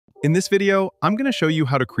In this video, I'm going to show you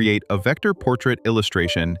how to create a vector portrait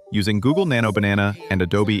illustration using Google Nano Banana and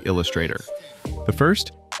Adobe Illustrator. But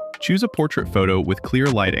first, choose a portrait photo with clear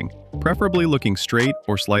lighting, preferably looking straight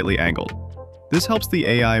or slightly angled. This helps the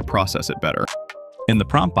AI process it better. In the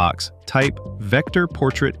prompt box, type Vector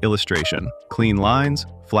Portrait Illustration, clean lines,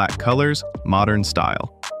 flat colors, modern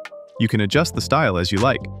style. You can adjust the style as you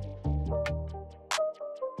like.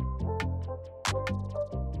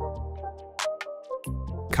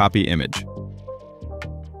 Copy image.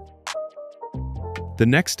 The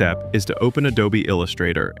next step is to open Adobe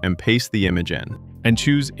Illustrator and paste the image in. And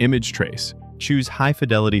choose Image Trace. Choose High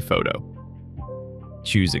Fidelity Photo.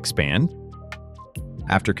 Choose Expand.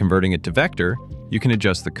 After converting it to vector, you can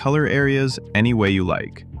adjust the color areas any way you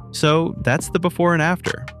like. So that's the before and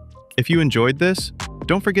after. If you enjoyed this,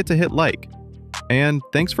 don't forget to hit like. And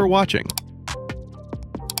thanks for watching.